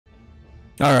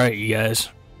Alright, you guys.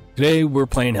 Today we're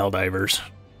playing Helldivers,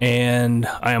 and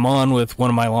I am on with one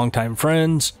of my longtime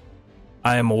friends.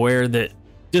 I am aware that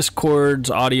Discord's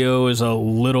audio is a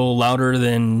little louder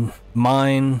than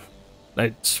mine.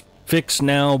 It's fixed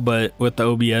now, but with the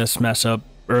OBS mess up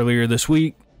earlier this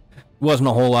week, wasn't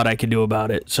a whole lot I could do about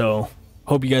it, so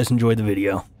hope you guys enjoyed the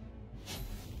video.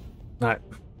 Alright.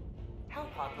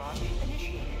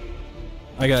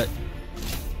 I got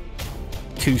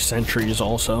 2 sentries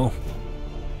also.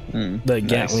 The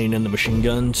Gatling and the machine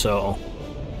gun, so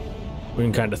we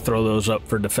can kind of throw those up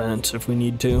for defense if we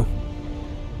need to.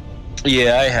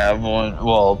 Yeah, I have one.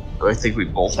 Well, I think we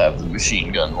both have the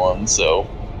machine gun one, so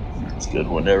it's good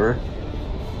whenever.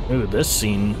 Ooh,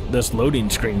 this loading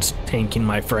screen's tanking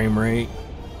my frame rate.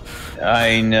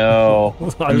 I know.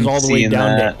 I was all the way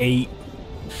down to 8.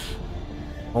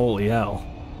 Holy hell.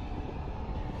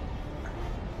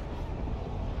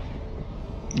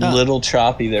 Little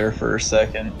choppy there for a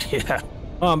second. Yeah.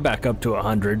 Well, I'm back up to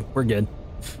 100. We're good.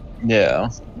 Yeah.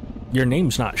 Your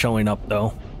name's not showing up,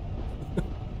 though.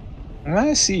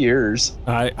 I see yours.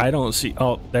 I don't see...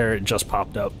 Oh, there, it just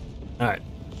popped up. Alright.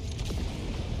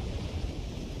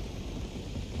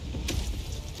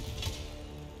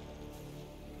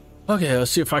 Okay,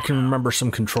 let's see if I can remember some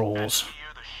controls.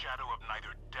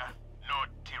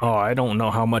 Oh, I don't know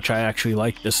how much I actually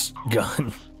like this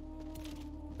gun.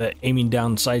 The aiming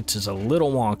down sights is a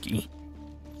little wonky.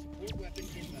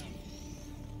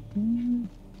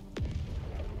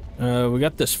 We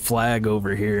got this flag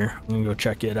over here. I'm gonna go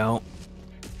check it out.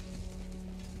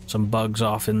 Some bugs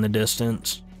off in the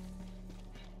distance.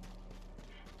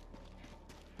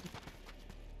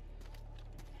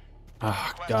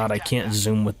 Oh god, I can't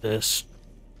zoom with this.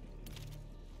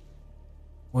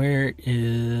 Where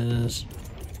is...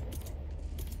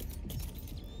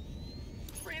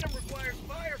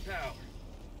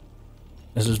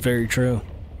 This is very true.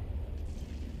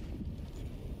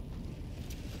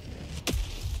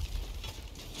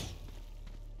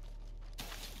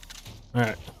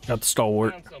 Alright, got the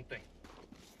stalwart.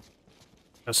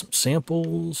 Got some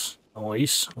samples.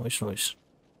 Nice, nice, nice.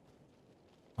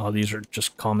 Oh, these are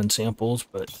just common samples,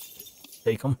 but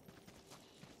take them.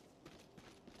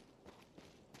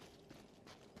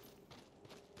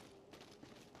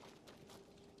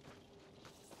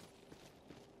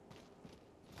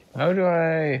 How do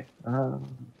I...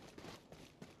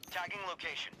 Tagging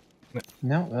location.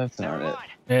 No, that's not it.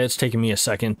 Yeah, it's taking me a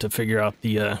second to figure out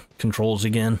the controls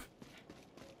again.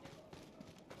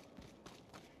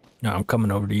 No, I'm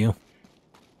coming over to you.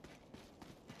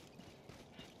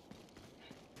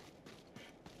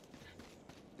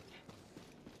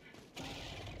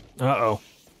 Uh-oh.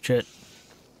 Shit.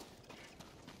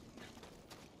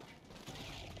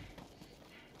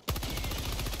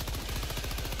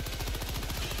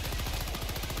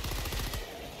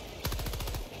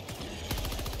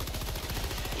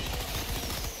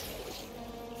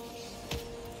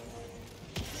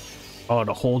 Oh,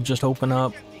 the hole just opened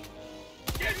up.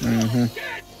 Mm-hmm.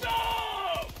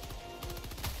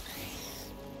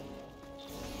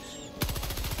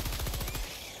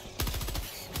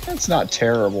 That's not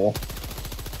terrible.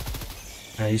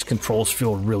 These controls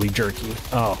feel really jerky.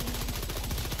 Oh.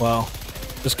 Well,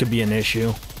 this could be an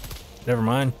issue. Never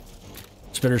mind.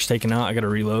 Spitter's taken out. I gotta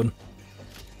reload.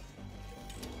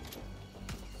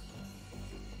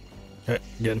 Okay,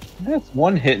 good. That's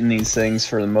one hitting these things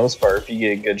for the most part if you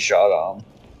get a good shot on them.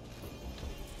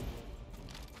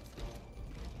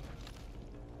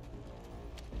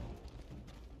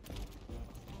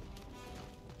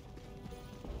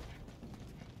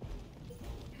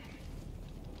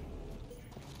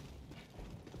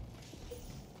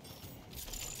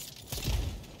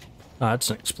 Oh,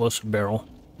 that's an explosive barrel.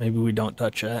 Maybe we don't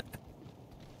touch that.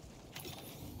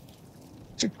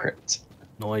 It's a crit.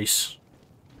 Nice.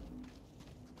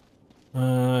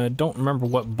 I don't remember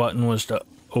what button was to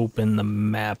open the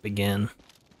map again.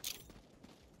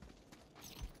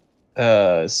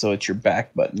 So it's your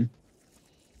back button.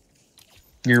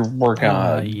 You're working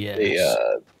on yes.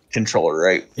 a controller,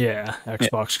 right? Yeah,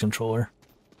 Xbox controller.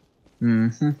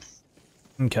 Mm-hmm.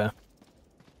 Okay.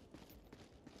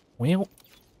 Well...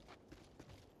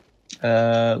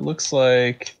 looks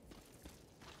like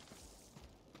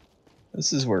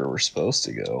this is where we're supposed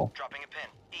to go. Dropping a pin.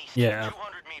 East, yeah.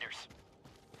 200 meters.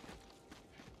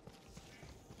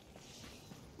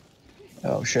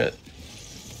 Oh shit.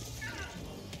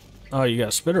 Oh, you got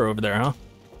a spitter over there, huh?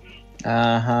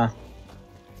 Uh-huh.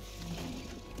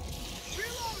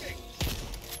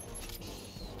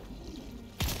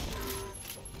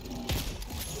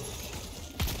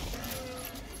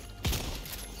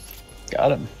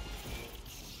 Got him.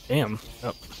 Damn.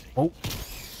 Oh.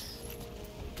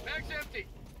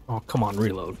 Oh, come on,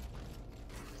 reload.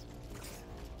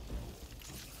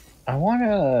 I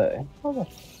wanna.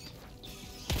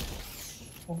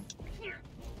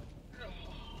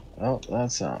 Oh,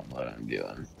 that's not what I'm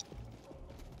doing.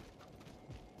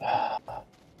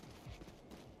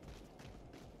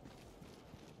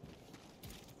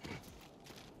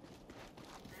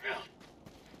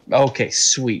 Okay,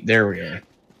 sweet. There we go.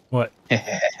 What?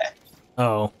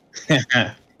 Oh,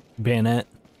 bayonet.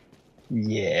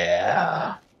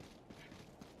 Yeah.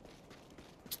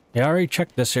 Yeah, I already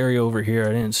checked this area over here. I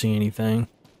didn't see anything.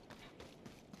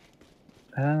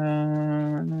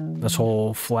 This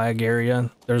whole flag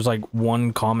area. There's like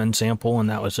one common sample, and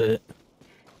that was it.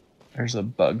 There's a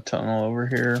bug tunnel over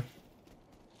here.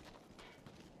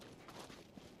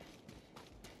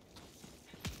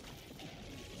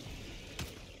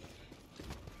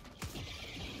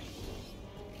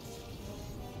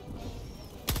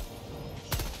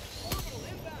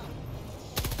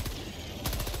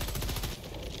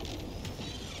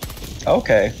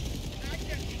 Okay.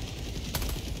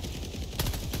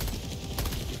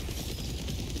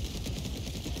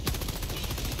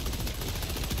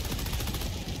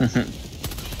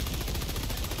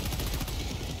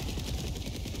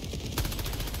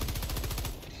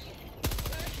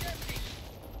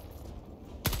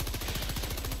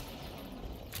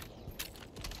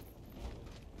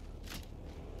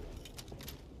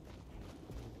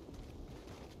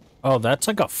 Oh, that's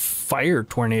like a fire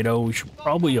tornado. We should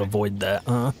probably avoid that,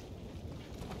 huh?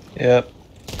 Yep.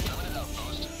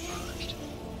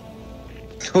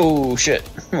 Oh shit.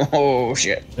 Oh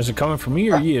shit. Is it coming from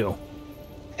me or you?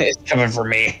 It's coming for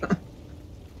me.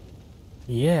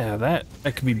 Yeah, that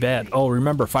could be bad. Oh,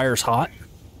 remember, fire's hot?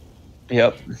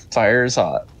 Yep. Fire is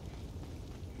hot.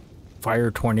 Fire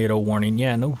tornado warning.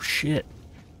 Yeah, no shit.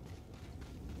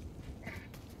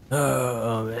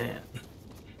 Oh, man.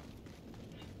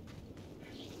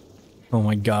 Oh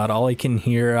my god, all I can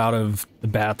hear out of the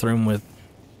bathroom with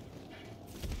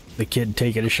the kid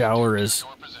taking a shower is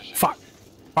fuck,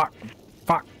 fuck,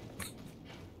 fuck.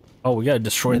 Oh, we gotta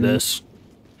destroy this.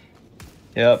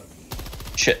 Yep.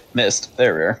 Shit, missed.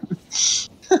 There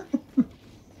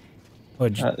we are.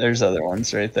 There's other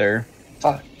ones right there.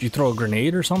 Fuck. Did you throw a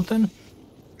grenade or something?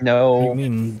 No. What do you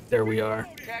mean, there we are?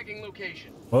 Tagging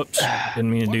location. Whoops,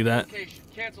 didn't mean to do that.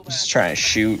 Cancel that. Just trying to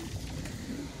shoot.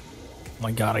 Oh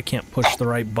my god, I can't push the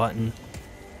right button.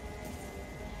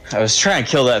 I was trying to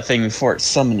kill that thing before it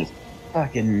summoned a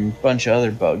fucking bunch of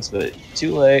other bugs, but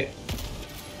too late.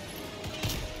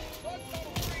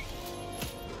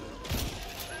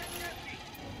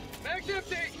 Mag's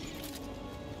empty.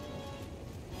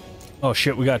 Oh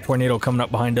shit, we got a tornado coming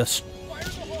up behind us. Fire the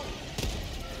hole.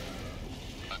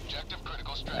 Objective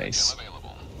critical Nice. strategy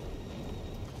available.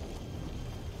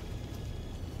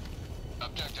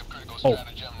 Objective critical Oh,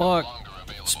 stratagem no fuck. longer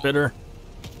available. Spitter.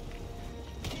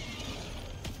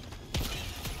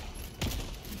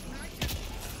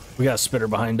 We got a spitter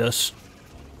behind us.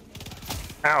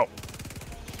 Ow.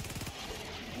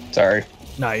 Sorry.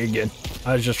 Nah, you're good.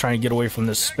 I was just trying to get away from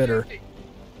this spitter.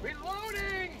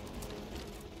 Reloading.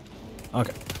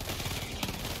 Okay.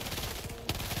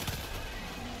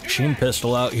 Machine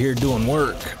pistol out here doing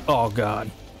work. Oh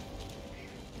god.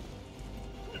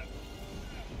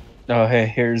 Oh, hey,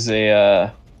 here's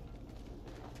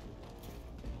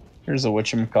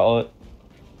whatchamacallit.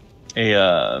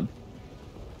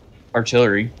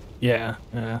 Artillery. Yeah,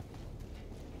 yeah.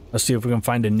 Let's see if we can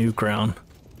find a nuke round.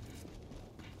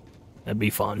 That'd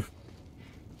be fun.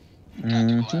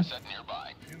 Tactical asset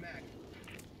nearby. New mag.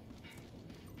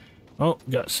 Oh,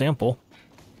 got a sample.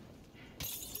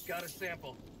 Got a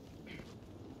sample.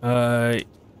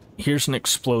 Here's an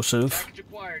explosive. Package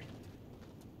acquired.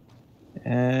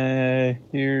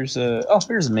 Here's a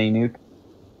main nuke.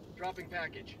 Dropping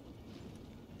package.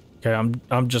 Okay,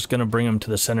 I'm just gonna bring them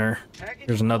to the center. Package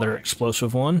Here's another acquired.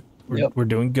 explosive one. Yep. We're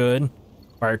doing good.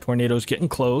 Fire tornado's getting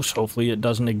close. Hopefully it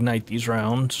doesn't ignite these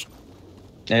rounds.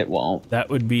 It won't. That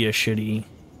would be a shitty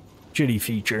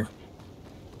feature.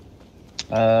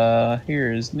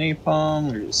 Here's napalm.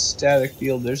 There's static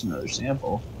field. There's another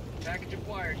sample. Package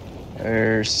acquired.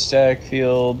 There's static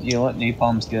field. You know what?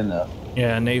 Napalm's good enough.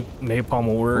 Yeah, napalm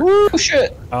will work. Woo,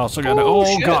 shit. I also got Oh, oh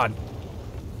shit. god.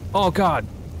 Oh god.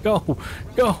 Go.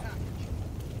 Go.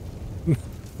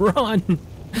 Run.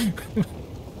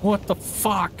 What the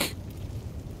fuck?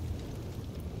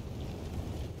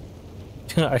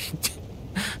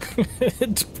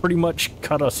 It's pretty much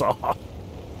cut us off.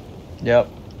 Yep.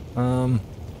 God,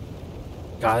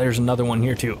 there's another one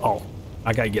here too. Oh,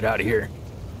 I gotta get out of here.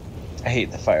 I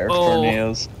hate the fire Oh.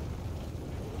 tornadoes.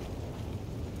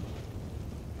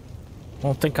 I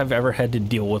don't think I've ever had to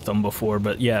deal with them before,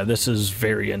 but yeah, this is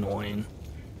very annoying.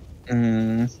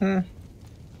 Mm-hmm.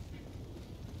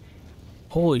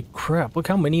 Holy crap, look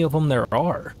how many of them there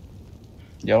are.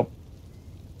 Yep.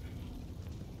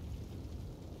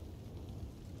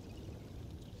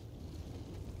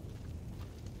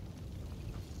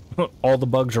 All the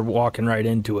bugs are walking right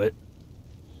into it.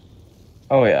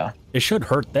 Oh, yeah. It should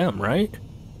hurt them, right?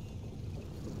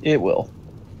 It will.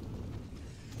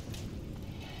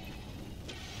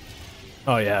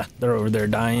 Oh yeah, they're over there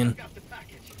dying. Got the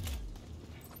package.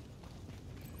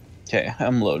 Okay,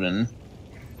 I'm loading.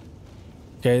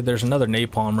 Okay, there's another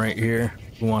napalm right here.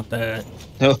 We want that.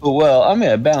 Oh, well, I'm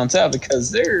gonna bounce out because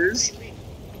there's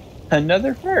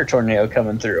another fire tornado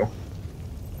coming through.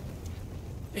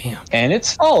 Damn. And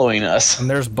it's following us. And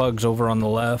there's bugs over on the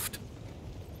left.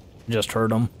 Just heard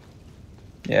them.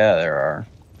 Yeah, there are.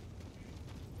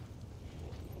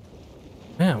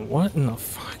 Man, what in the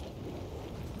fuck?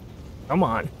 Come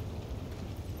on.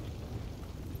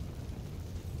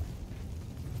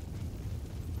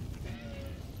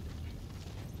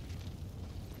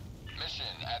 Mission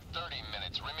at 30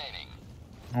 minutes remaining.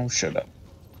 Oh, shut up.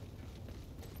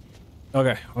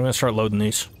 Okay, I'm gonna start loading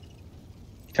these.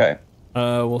 Okay.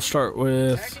 We'll start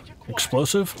with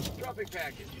explosive. Dropping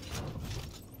package.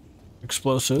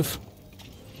 Explosive.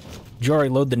 Did you already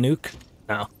load the nuke?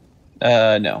 No.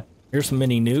 No. Here's the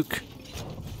mini nuke.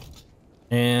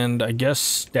 And I guess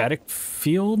static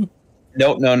field?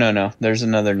 Nope, no. There's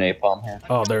another napalm here.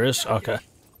 Oh, there is? Okay.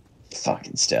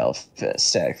 Fucking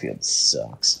static field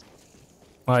sucks.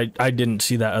 I didn't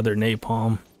see that other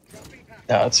napalm.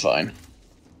 No, it's fine.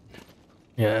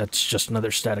 Yeah, it's just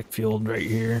another static field right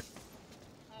here.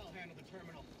 I'll handle the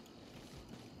terminal.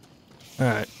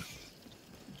 Alright.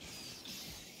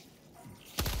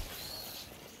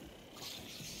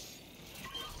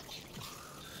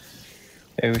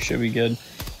 Okay, we should be good.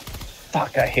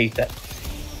 Fuck, I hate that.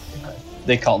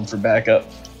 They called for backup.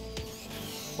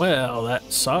 Well,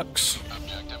 that sucks.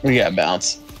 Objective. We got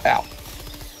bounce. Ow.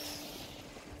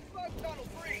 Bug tunnel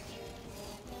breach.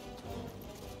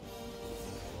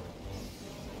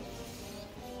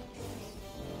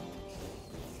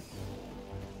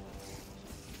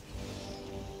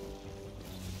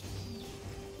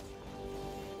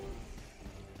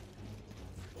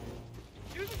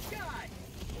 To the sky.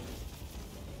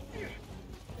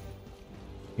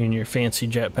 In your fancy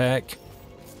jetpack.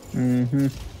 Mm-hmm.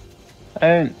 I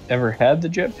haven't ever had the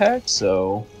jetpack,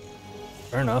 so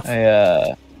Fair enough.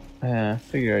 I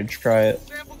figured I'd try it.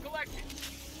 Sample collected.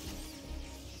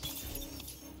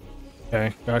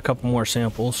 Okay, got a couple more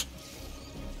samples.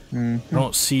 Mm-hmm. I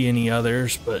don't see any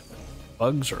others, but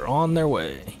bugs are on their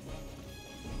way.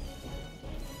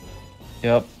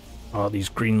 Yep. Oh, these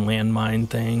green landmine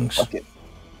things. Fuck it.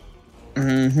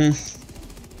 Mm-hmm.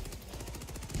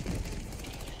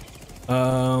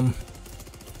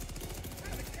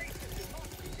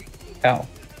 Ow.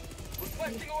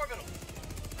 Requesting orbital.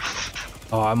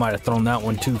 Oh, I might have thrown that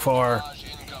one too far. Barrage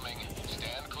incoming.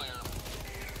 Stand clear.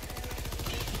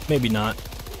 Maybe not.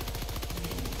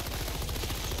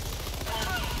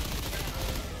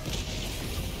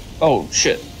 Oh,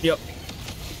 shit. Yep.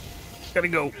 Gotta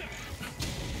go.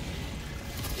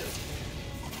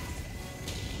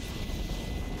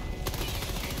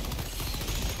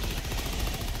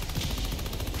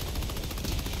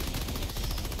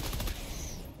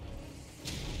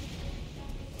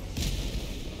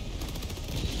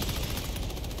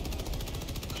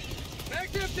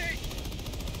 Bag's empty.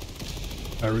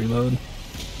 I reload.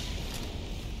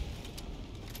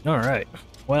 Alright.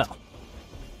 Well.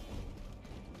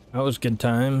 That was good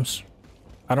times.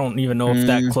 I don't even know if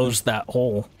that closed that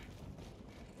hole.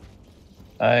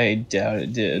 I doubt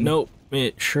it did. Nope,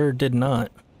 it sure did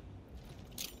not.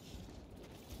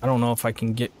 I don't know if I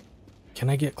can get... Can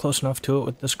I get close enough to it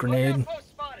with this grenade? Outpost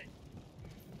spotted.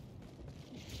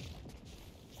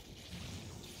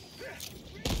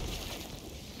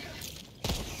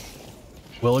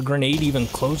 Will a grenade even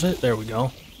close it? There we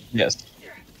go. Yes.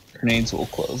 Grenades will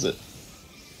close it.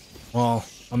 Well,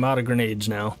 I'm out of grenades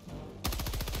now.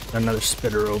 Got another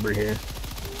spitter over here.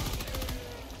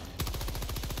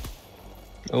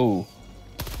 Oh.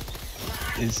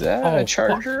 Is that Oh, a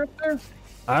charger up there?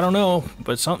 I don't know,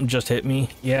 but something just hit me.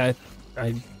 Yeah,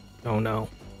 I don't know.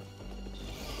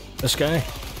 This guy?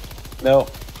 No.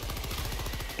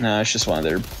 No, it's just one of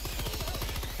their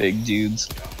big dudes.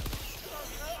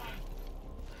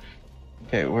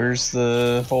 Okay, where's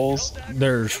the holes?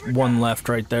 There's one left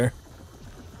right there.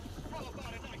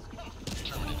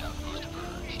 Terminate outpost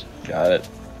purged. Got it.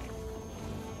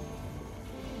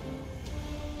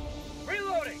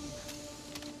 Reloading.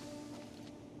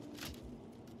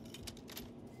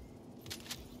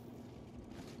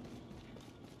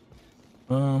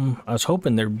 I was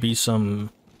hoping there'd be some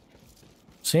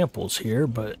samples here,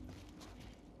 but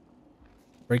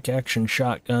break action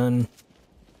shotgun.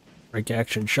 Break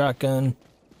action shotgun.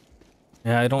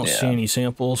 Yeah, I don't see any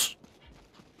samples.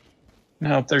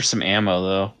 No, there's some ammo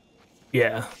though.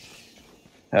 Yeah.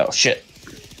 Oh shit.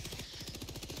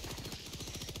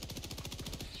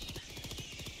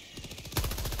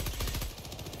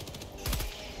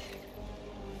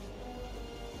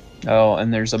 Oh,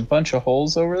 and there's a bunch of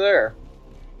holes over there.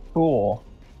 Cool.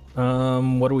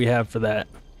 What do we have for that?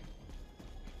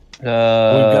 We've We've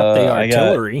got the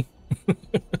artillery.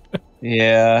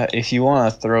 Yeah, if you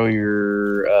want to throw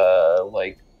your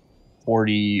like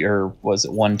 40 or was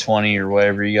it 120 or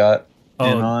whatever you got in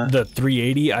on it. The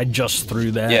 380. I just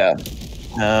threw that. Yeah.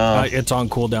 It's on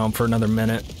cooldown for another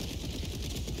minute.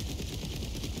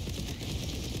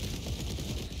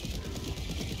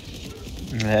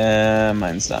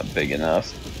 Mine's not big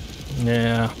enough.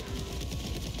 Yeah.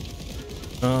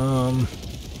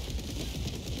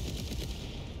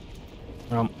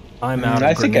 I'm out of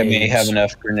I think I may grenades. have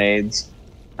enough grenades.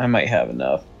 I might have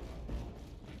enough.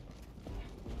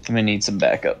 I'm gonna need some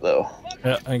backup though.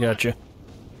 Yeah, I got you.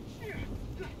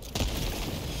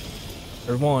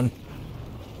 There's one.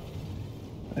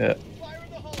 Yeah. Fire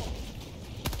in the hole!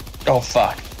 Oh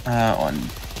fuck. That one.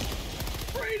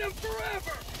 Freedom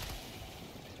forever!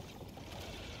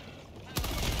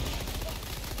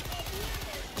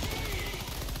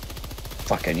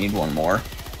 Fuck, I need one more.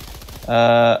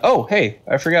 Oh, hey,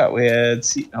 I forgot we had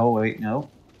oh, wait, no.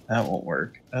 That won't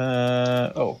work.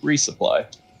 Oh, resupply.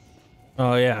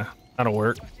 Oh yeah, that'll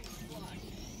work.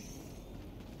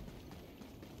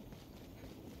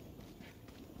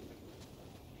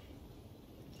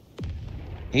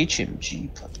 HMG.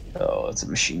 Oh, it's a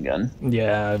machine gun.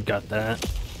 Yeah, I've got that.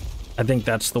 I think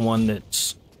that's the one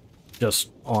that's just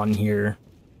on here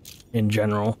in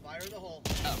general. Fire in the hole!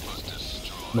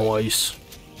 Noise.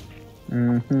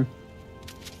 Mm-hmm.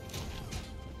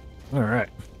 Alright.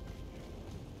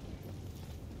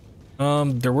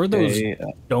 There were those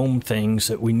dome things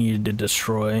that we needed to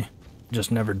destroy.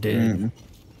 Just never did.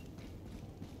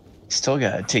 Still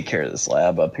gotta take care of this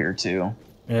lab up here too.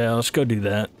 Yeah, let's go do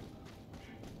that.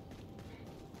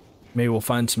 Maybe we'll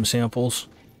find some samples.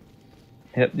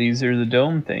 Yep, these are the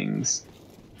dome things.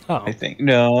 Oh, I think.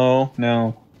 No.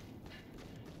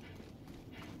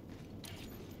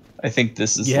 I think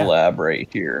this is the lab right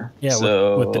here. yeah,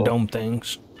 so with the dome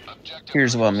things.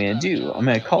 here's what I'm gonna do. I'm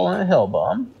gonna call in a hell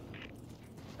bomb.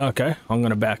 Okay, I'm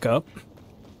gonna back up.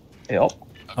 Yep.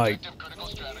 Like,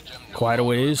 quite a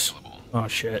ways. Oh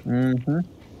shit.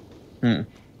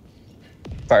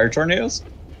 Fire tornadoes?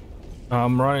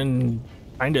 I'm running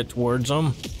kinda towards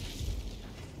them.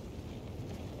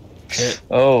 Shit.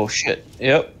 Oh shit.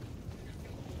 Yep.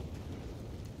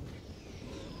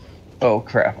 Oh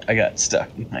crap, I got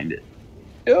stuck behind it.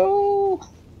 Oh,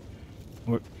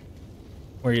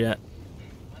 Where you at?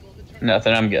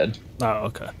 nothing, I'm good. Oh,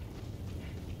 okay.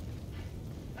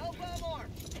 Hellbomb arm!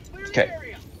 Clear the Okay.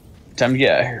 area! Time to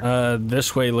get out of here.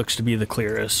 This way looks to be the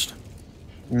clearest.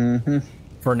 Mm-hmm.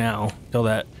 For now, till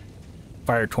that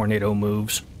fire tornado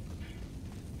moves.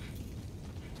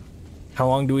 How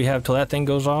long do we have till that thing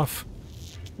goes off?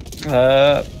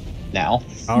 Now.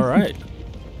 Alright.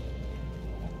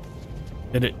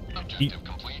 Did it... You,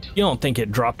 you don't think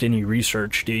it dropped any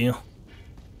research, do you?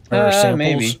 Or samples?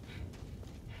 Maybe.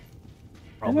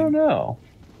 Probably I don't know.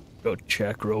 go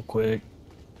check real quick.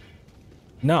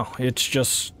 No, it's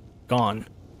just gone.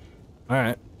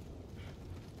 Alright.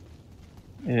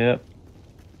 Yep.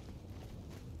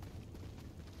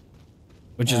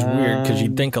 Which is weird, because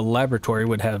you'd think a laboratory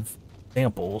would have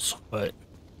samples, but...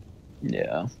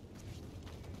 Yeah.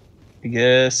 I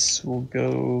guess we'll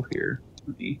go here.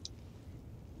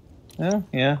 Oh,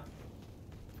 yeah.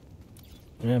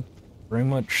 Yeah, pretty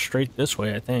much straight this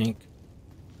way, I think.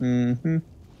 Mm-hmm.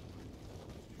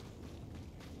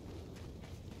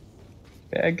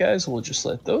 Bad guys, we'll just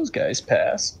let those guys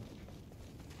pass.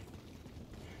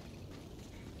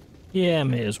 Yeah,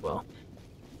 may as well.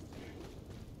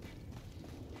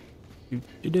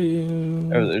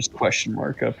 Doo-doo-doo. Oh, there's a question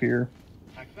mark up here.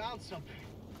 I found something.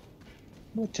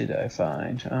 What did I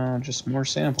find? Oh, just more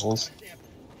samples.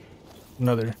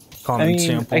 Another common I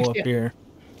sample up can't- here.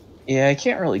 Yeah, I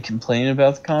can't really complain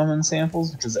about the common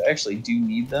samples because I actually do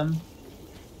need them.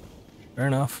 Fair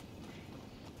enough.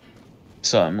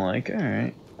 So I'm like,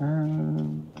 alright.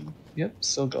 Yep,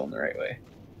 still going the right way.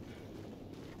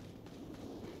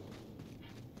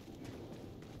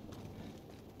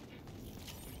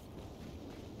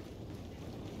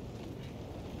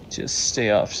 Just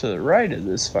stay off to the right of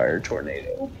this fire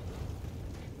tornado.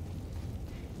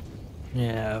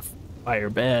 Yeah, Fire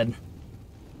bad.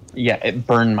 Yeah, it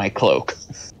burned my cloak.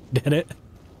 Did it?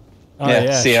 Oh,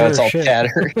 Yeah, see how it's all shit.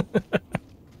 tattered?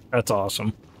 That's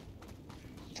awesome.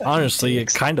 Honestly,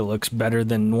 it kind of looks better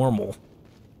than normal.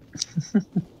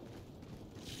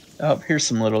 Oh, here's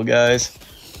some little guys.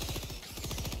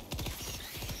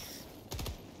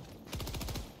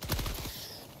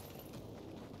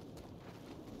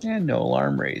 And no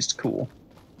alarm raised. Cool.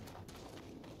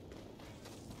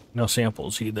 No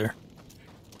samples either.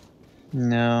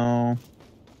 No.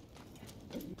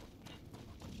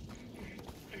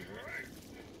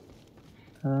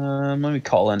 Let me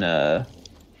call in a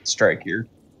strike here.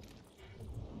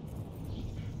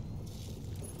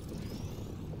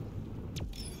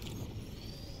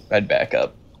 I'd back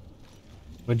up.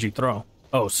 What'd you throw?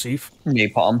 Oh, Seif?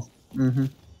 Napalm. Mm-hmm.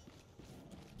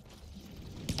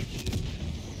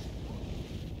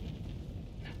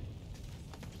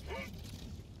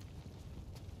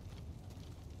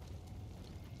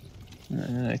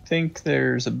 I think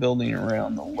there's a building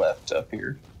around the left up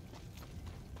here.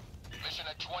 Mission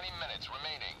at 20 minutes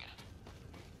remaining.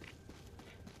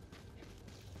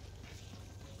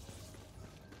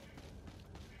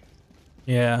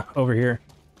 Yeah, over here.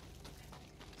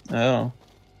 Oh.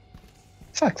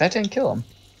 Fuck, that didn't kill him.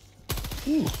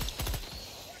 Ooh.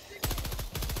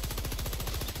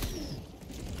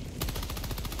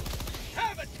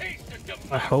 Have a taste of democracy.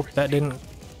 I hope that didn't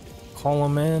call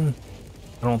him in.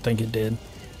 I don't think it did.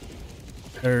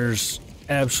 There's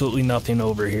absolutely nothing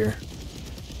over here.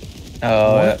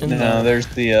 Oh, What in no, the- there's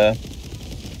the,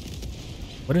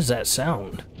 What is that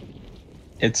sound?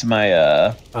 it's my,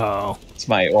 Oh, it's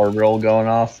my orbital going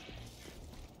off.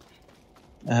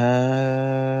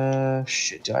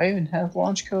 Shit, do I even have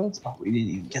launch codes? Oh, we didn't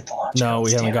even get the launch codes. no,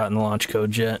 we haven't damn it. gotten the launch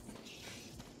code yet.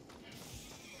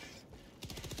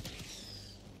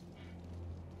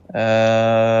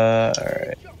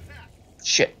 Alright.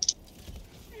 Shit.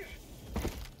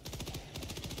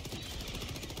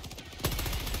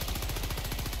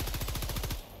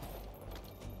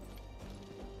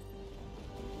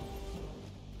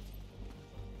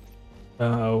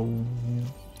 Damn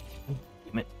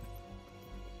it.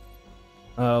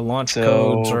 Launch So-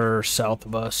 codes are south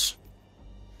of us.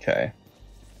 Okay.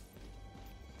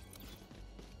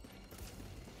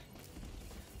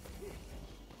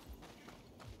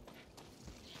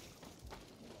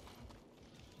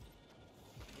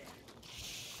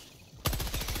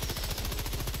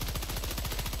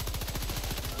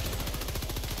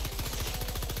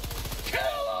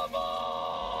 Kill 'em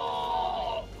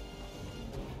all!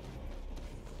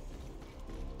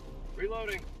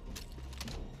 Reloading.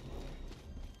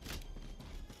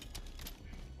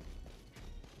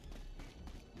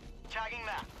 Tagging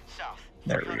map, south.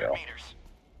 There we 300 go. meters.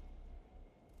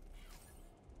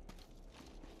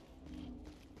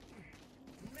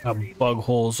 Bug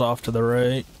holes off to the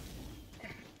right.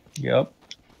 Yep.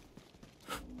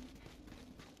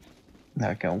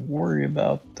 Not gonna worry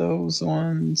about those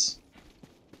ones.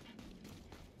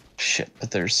 Shit,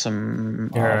 but there's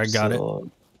some. Here, I got it.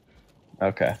 obstacle-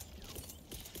 Okay.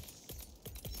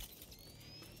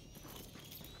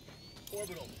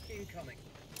 Orbital incoming.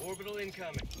 Orbital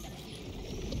incoming.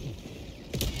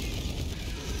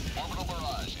 Orbital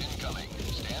barrage incoming.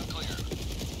 Stand clear.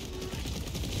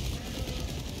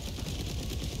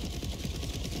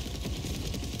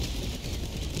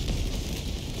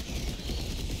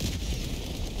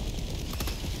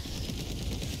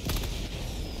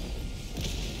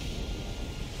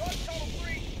 Run, Tunnel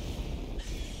 3.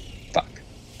 Fuck.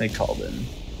 They called in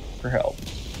for help.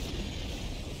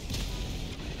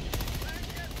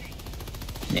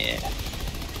 Yeah.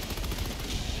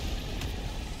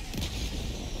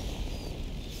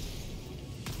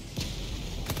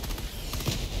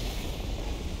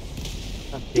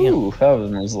 Damn. Ooh, that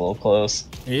one was a little close.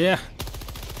 Yeah.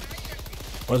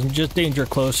 Wasn't just danger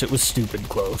close, it was stupid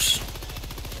close.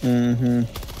 Mm-hmm.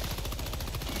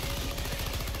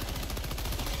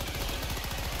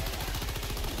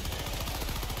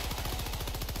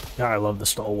 I love the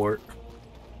stalwart.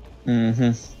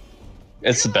 Mm-hmm.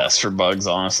 It's the best for bugs,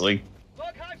 honestly.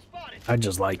 Bug hive spotted. I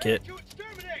just like it. To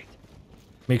exterminate.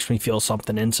 Makes me feel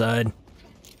something inside.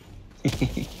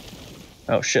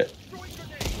 Oh shit. Destroy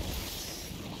grenade.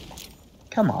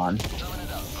 Come on. Terminate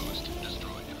outpost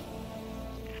destroyed.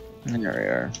 There we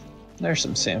are. There's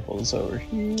some samples over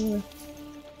here.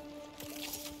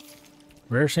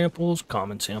 Rare samples,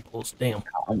 common samples. Damn.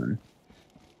 Common.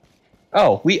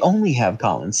 Oh, we only have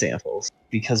common samples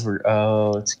because we're.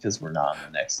 Oh, it's because we're not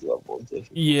on the next level of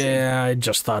difficulty. Yeah, I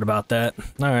just thought about that.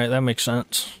 Alright, that makes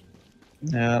sense.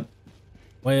 Yeah.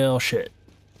 Well, shit.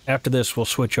 After this, we'll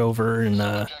switch over and,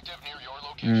 Objective near your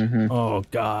Mm-hmm. Oh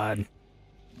God.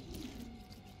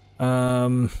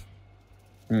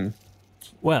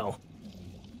 Well,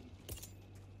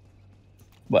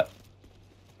 What?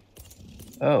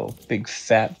 Oh, big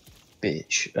fat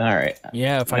bitch. All right.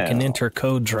 yeah, if I can Now, enter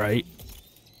codes right.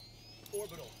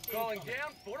 Orbital. Calling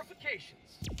down fortifications.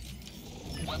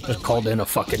 Just called in a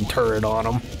fucking turret on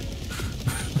them.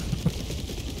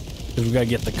 Because we gotta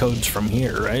get the codes from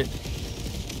here, right?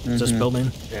 Is this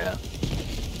building? Yeah.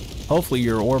 Hopefully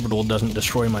your orbital doesn't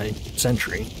destroy my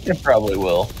sentry. it probably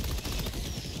will.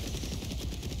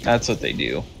 That's what they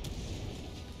do.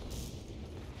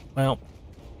 Well,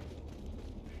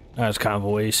 that was kind of a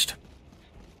waste.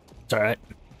 It's alright.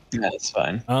 That's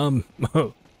fine.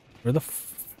 Where the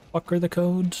fuck are the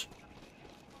codes?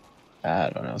 I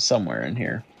don't know. Somewhere in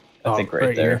here. I Oh, think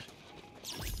right there. here.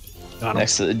 Got 'em.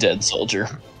 Next to the dead soldier.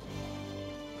 I'm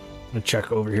gonna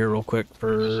check over here real quick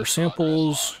for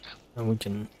samples, and we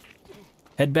can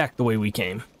head back the way we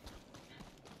came.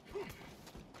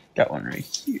 Got one right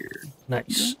here.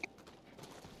 Nice.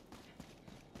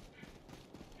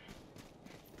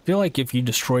 I feel like if you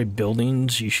destroy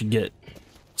buildings, you should get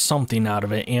something out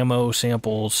of it. Ammo,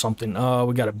 samples, something. Oh,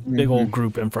 we got a big old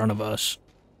group in front of us.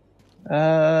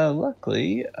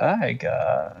 Luckily, I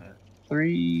got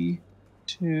 3,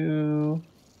 2,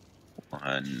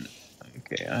 1.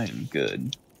 Okay, I am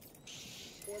good.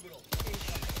 Orbital.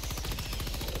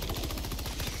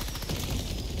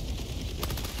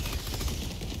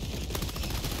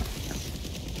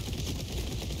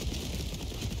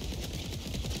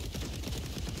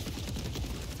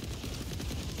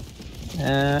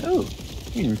 Oh,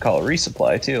 you can call a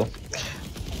resupply too.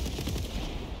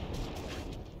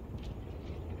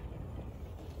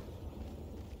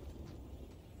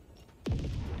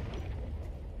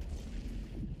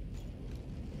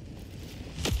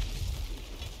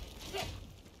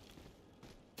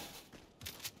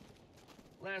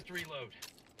 Last reload.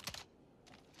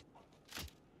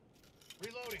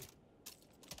 Reloading.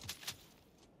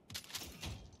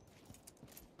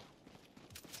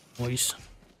 Voice.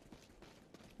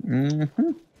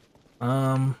 Mm-hmm.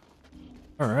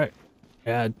 Alright.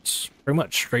 Yeah, it's pretty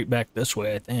much straight back this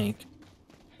way, I think.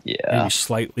 Yeah. Maybe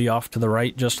slightly off to the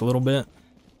right just a little bit.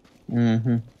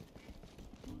 Mm-hmm.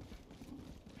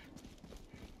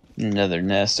 Another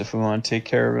nest if we want to take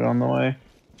care of it on the way.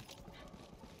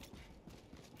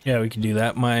 Yeah, we can do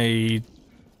that. My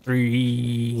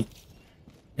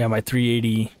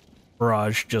 380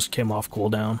 barrage just came off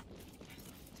cooldown.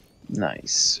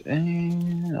 Nice.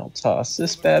 And I'll toss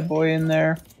this bad boy in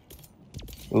there.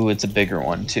 Ooh, it's a bigger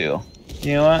one too.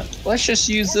 You know what? Let's just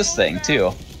use this thing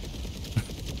too.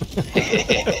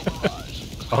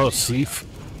 Oh, Seif.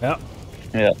 Yep.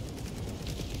 Yeah.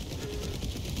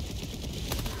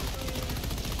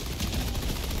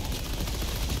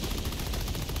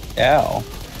 Ow.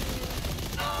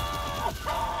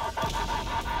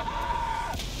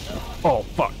 Oh,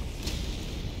 fuck.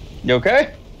 You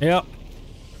okay? Yep.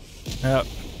 Yep.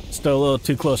 Still a little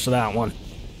too close to that one.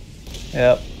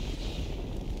 Yep.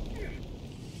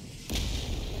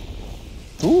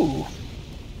 Ooh.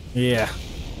 Yeah.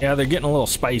 Yeah, they're getting a little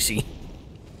spicy.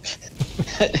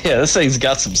 Yeah, this thing's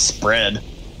got some spread.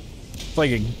 It's like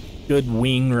a good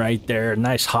wing right there.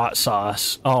 Nice hot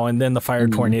sauce. Oh, and then the fire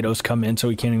tornadoes come in so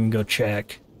we can't even go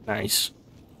check. Nice.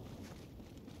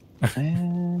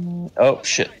 And, oh,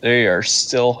 shit. They are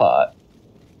still hot.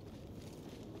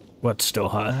 What's still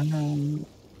hot?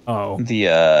 Oh.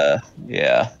 Yeah,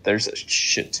 there's a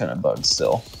shit ton of bugs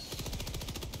still.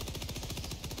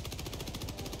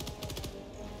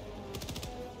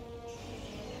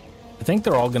 I think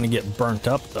they're all going to get burnt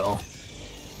up, though.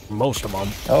 Most of them.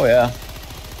 Oh, yeah.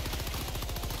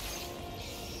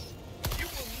 You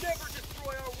will never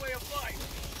destroy our way of life.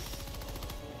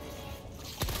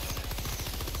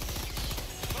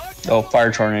 Oh,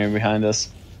 fire tornado behind us.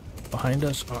 Behind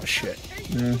us? Oh, shit.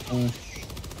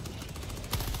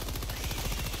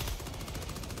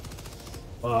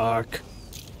 Fuck.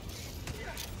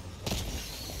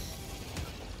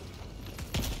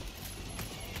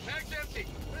 Mag's empty.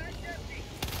 Mag's empty.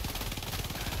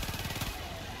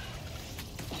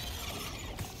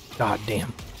 God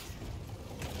damn.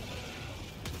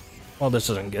 Well, this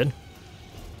isn't good.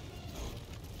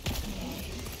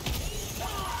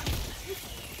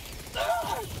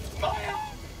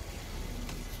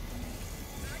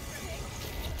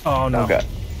 Oh, no. Okay.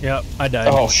 Yep, I died.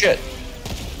 Oh, shit.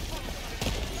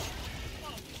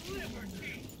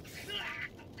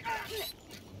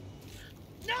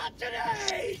 Not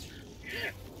today.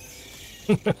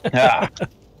 Ah.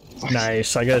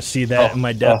 Nice. I gotta see that in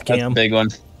my depth that's cam. a big one.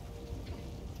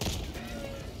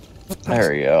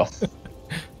 There we go.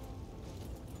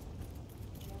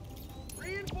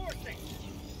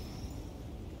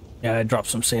 Yeah, I dropped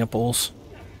some samples.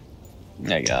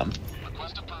 There you go.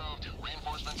 Request approved.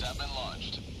 Reinforcements have been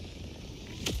launched.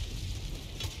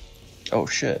 Oh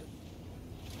shit.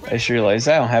 I just realized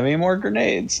I don't have any more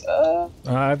grenades.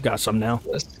 I've got some now.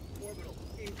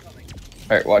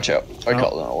 Alright, watch out. I Oh,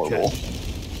 called an orbital. okay.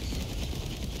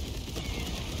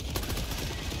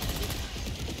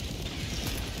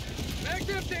 Mag's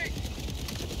empty.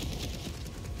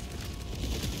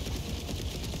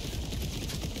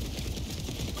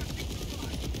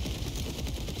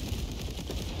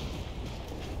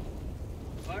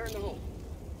 Fire in the hole.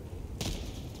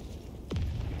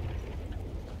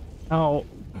 Oh.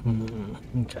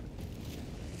 Okay.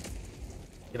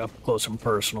 Get up close and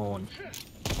personal, and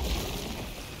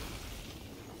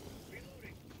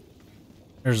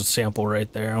there's a sample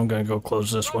right there. I'm gonna go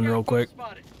close this one real quick.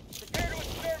 Spotted. Prepare to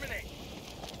exterminate.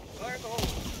 Fire in the hole.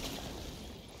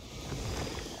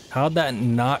 How'd that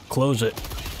not close it?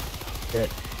 Shit.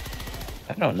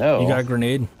 I don't know. You got a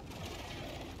grenade?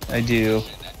 I do.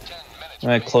 I'm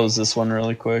gonna close this one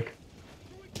really quick.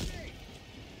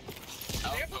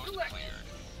 Outpost cleared.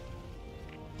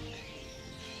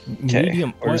 Okay,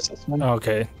 Medium. where's What? this one?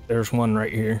 Okay, there's one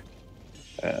right here.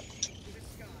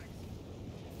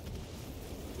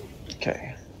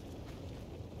 Okay.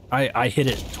 I hit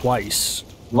it twice.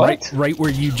 What? Right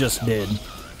where you just did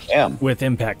Damn. with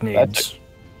impact nades.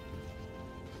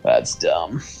 That's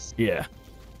dumb. Yeah.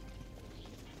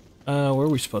 Where are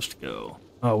we supposed to go?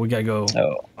 Oh, we gotta go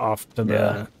Oh, off to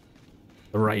yeah.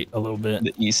 the right a little bit.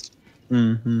 the east.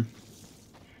 Mm-hmm.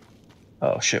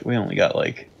 Oh shit, we only got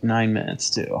like 9 minutes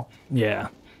too. Yeah.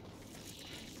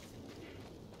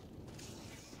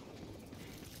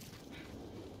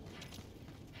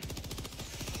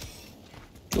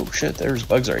 Oh shit, there's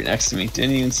bugs right next to me.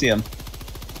 Didn't even see them.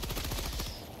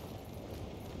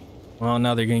 Well,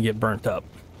 now they're gonna get burnt up.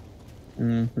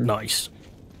 Mm-hmm. Nice.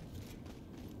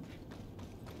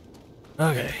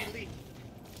 Okay.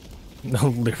 No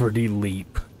Liberty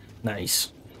Leap.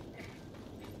 Nice.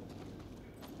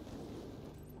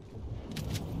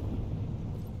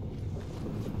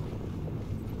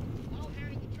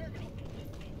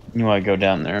 You want to go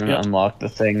down there and Yep. unlock the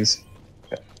things?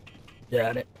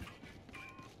 Got it.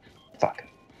 Fuck.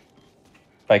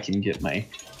 If I can get my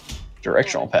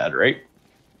directional pad right.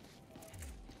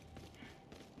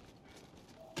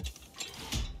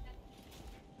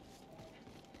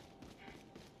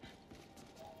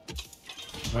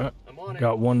 Alright, I'm on it.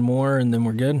 got one more and then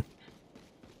we're good.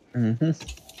 Mm-hmm.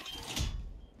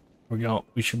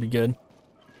 We should be good.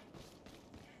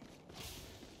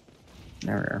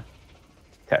 There.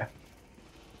 Okay.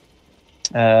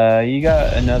 You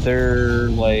got another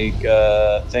like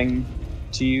thing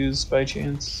to use by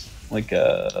chance? Like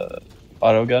a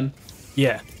auto gun?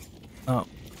 Yeah. Oh,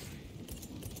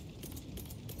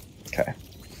 Okay.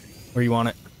 where you want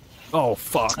it? Oh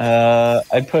fuck.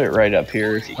 I'd put it right up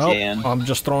here if you Oh, can. I'm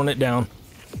just throwing it down.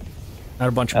 Had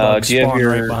a bunch of bugs do you have spawn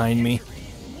your- right behind me.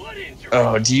 What injury?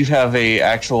 Oh, do you have a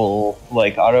actual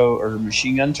like auto or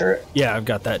machine gun turret? Yeah, I've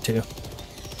got that too.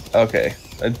 Okay.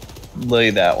 I'd lay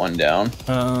that one down.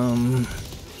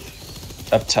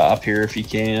 Up top here if you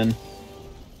can.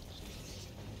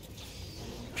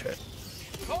 Shit.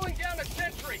 Calling down a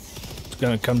sentry. It's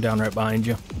gonna come down right behind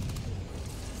you.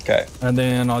 Okay. And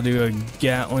then I'll do a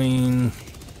Gatling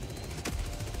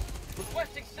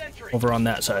Requesting sentry. over on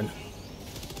that side.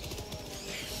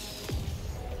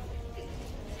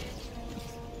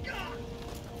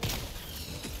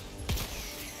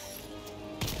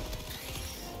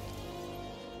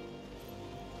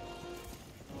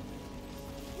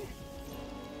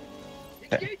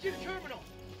 Engaging terminal.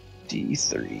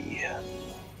 D3.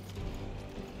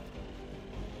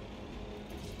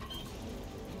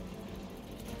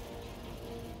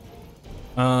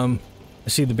 I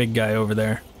see the big guy over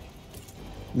there.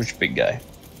 Which big guy?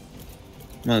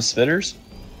 One of the spitters?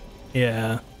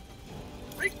 Yeah.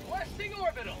 Requesting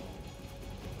orbital.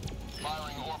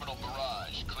 Firing orbital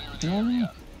barrage. Clear the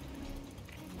area.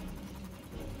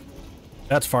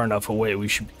 That's far enough away, we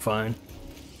should be fine.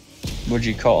 What'd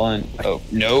you call in? Oh,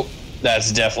 nope.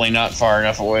 That's definitely not far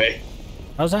enough away.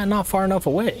 How's that not far enough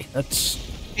away? That's...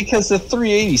 Because the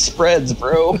 380 spreads,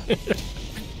 bro.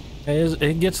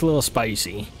 It gets a little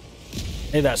spicy.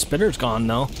 Hey, that spitter's gone,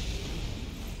 though.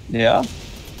 Yeah.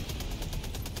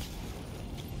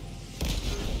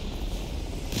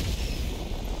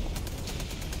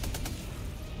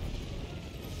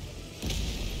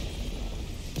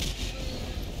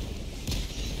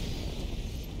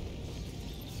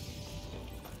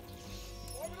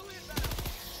 Orbital inbound.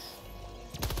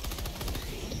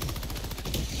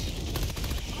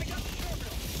 I got the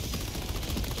terminal.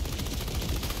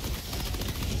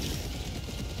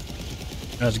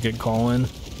 That's a good call in.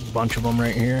 Bunch of them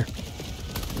right here.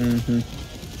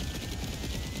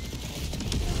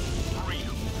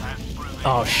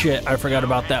 Oh shit, I forgot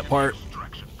about that part.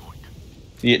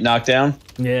 You get knocked down?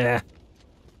 Yeah.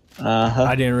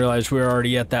 I didn't realize we were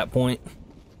already at that point.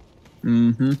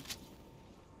 Now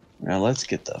let's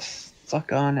get the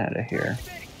fuck on out of here.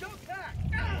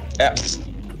 Yeah.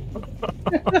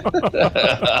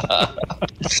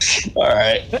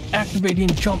 Alright. Activating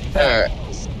jump pack.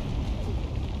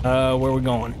 Alright. Where are we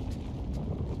going?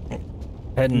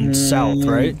 Heading south,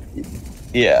 right?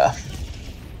 Yeah.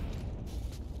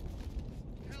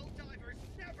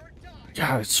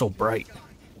 God, it's so bright.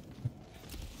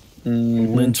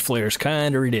 Lens flare's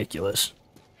kind of ridiculous.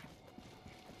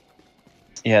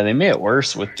 Yeah, they made it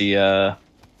worse with the, I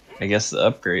guess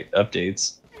the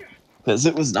updates. Because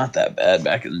it was not that bad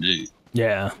back in the day.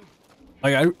 Yeah.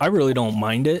 Like, I really don't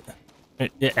mind it.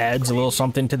 It adds a little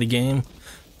something to the game.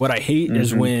 What I hate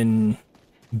is when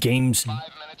games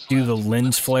do the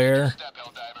lens flare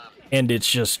and it's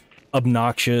just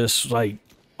obnoxious, like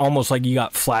almost like you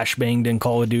got flashbanged in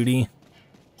Call of Duty.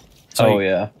 It's Oh, like,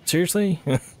 yeah. seriously?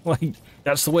 Like,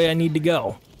 that's the way I need to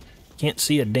go. Can't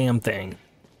see a damn thing.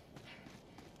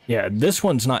 Yeah, this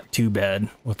one's not too bad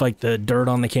with like the dirt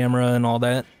on the camera and all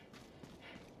that.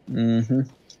 Another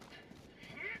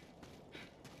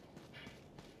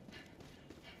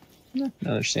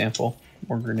sample.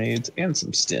 More grenades and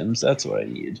some stims. That's what I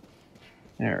need.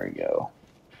 There we go.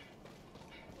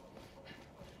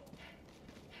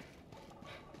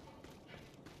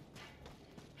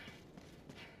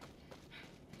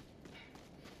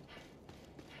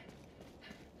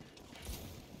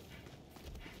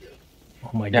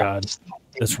 Oh my god.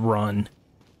 This run.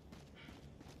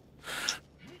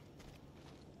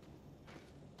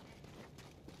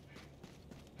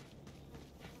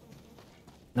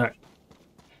 Alright.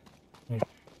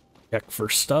 Check for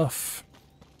stuff.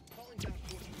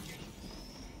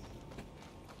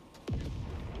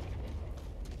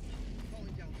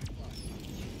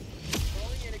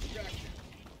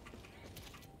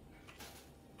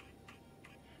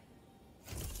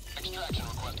 Extraction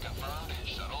request confirmed.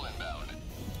 Shuttle inbound.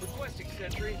 Requesting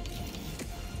sentry.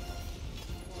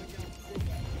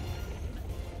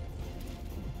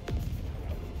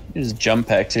 There's a jump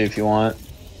pack too if you want.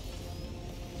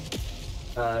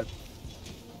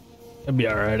 It'll be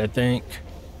alright, I think.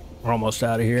 We're almost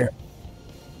out of here.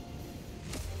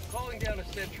 Calling down a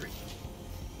sentry.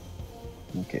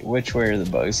 Okay, which way are the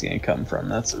bugs gonna come from?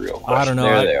 That's the real question. I don't know.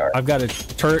 There they are. I've got a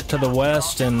turret to the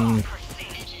west and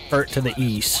turret to the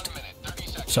east.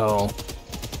 So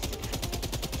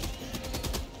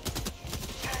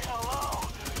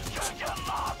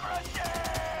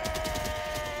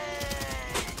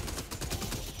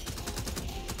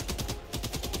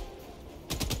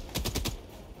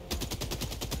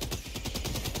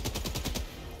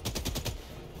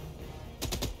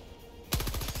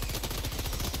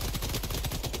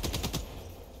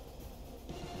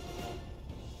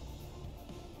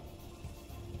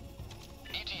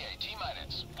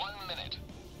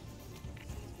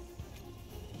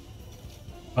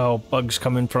oh, bugs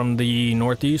coming from the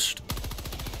northeast.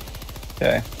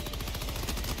 Okay.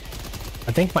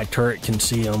 I think my turret can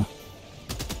see them.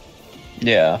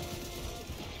 Yeah.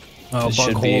 Oh, It bug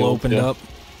should be hole able opened to. up.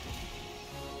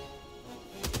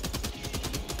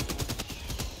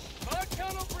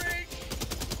 Tunnel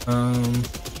breach.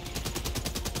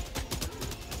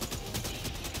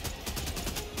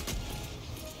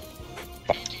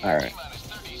 All right.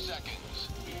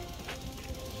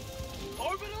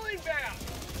 Orbital inbound.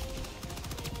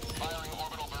 Firing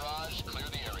orbital barrage. Clear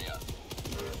the area.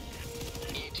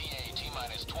 ETA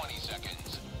T-minus 20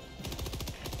 seconds.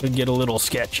 Could get a little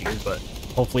sketchy, but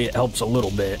hopefully it helps a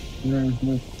little bit.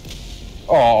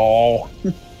 Oh.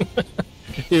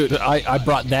 Dude, I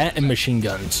brought that and machine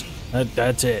guns.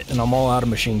 That's it, and I'm all out of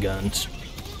machine guns.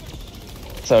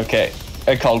 It's okay.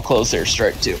 I called close air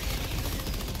strike too.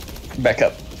 Back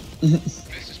up. This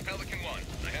is Pelican 1.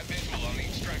 I have visual on the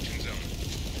extraction zone.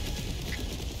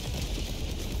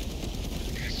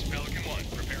 This is Pelican 1.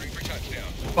 Preparing for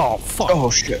touchdown. Oh, fuck.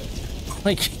 Oh shit.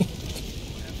 Like,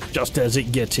 just as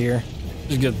it gets here,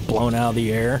 just gets blown out of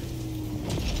the air.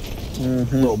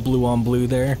 Little blue on blue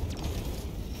there.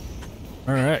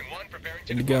 Alright, One preparing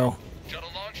good to go. Shuttle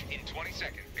launch in 20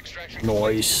 seconds. Extraction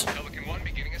Noise. complete. Pelican 1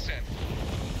 beginning ascent.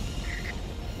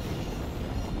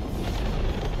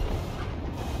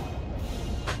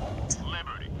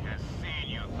 Liberty has seen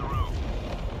you through.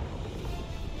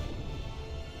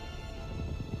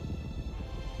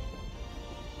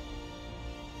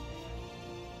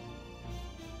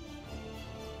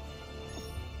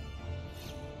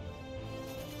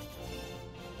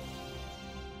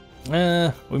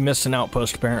 We missed an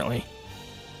outpost apparently.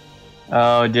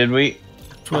 Oh, did we?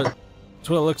 That's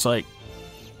what it looks like.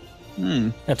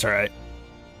 That's alright.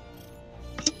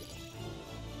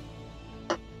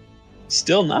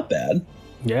 Still not bad.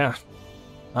 Yeah.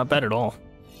 Not bad at all.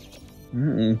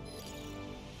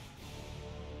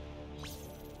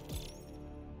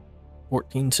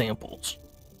 14 samples.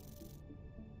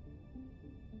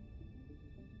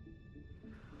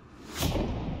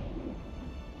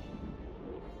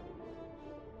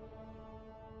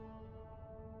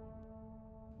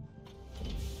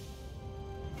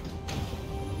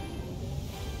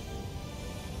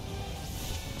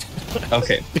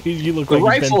 Okay. You look The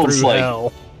like you've been rifle's through like-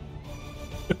 hell.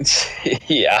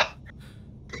 Yeah.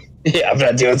 Yeah, I'm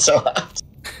not doing so hot.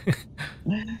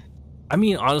 I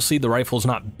mean, honestly, the rifle's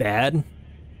not bad.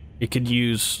 It could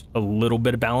use a little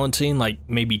bit of balancing, like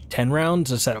maybe 10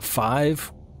 rounds instead of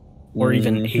 5, or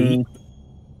even 8.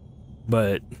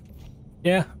 But,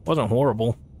 yeah, wasn't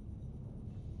horrible.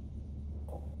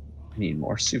 I need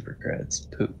more super creds.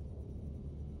 Poop.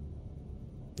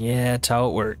 Yeah, that's how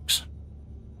it works.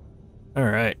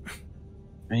 Alright.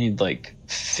 I need like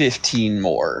 15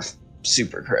 more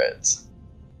super creds.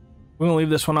 We're going to leave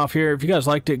this one off here. If you guys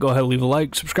liked it, go ahead and leave a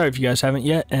like. Subscribe if you guys haven't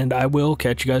yet, and I will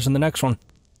catch you guys in the next one.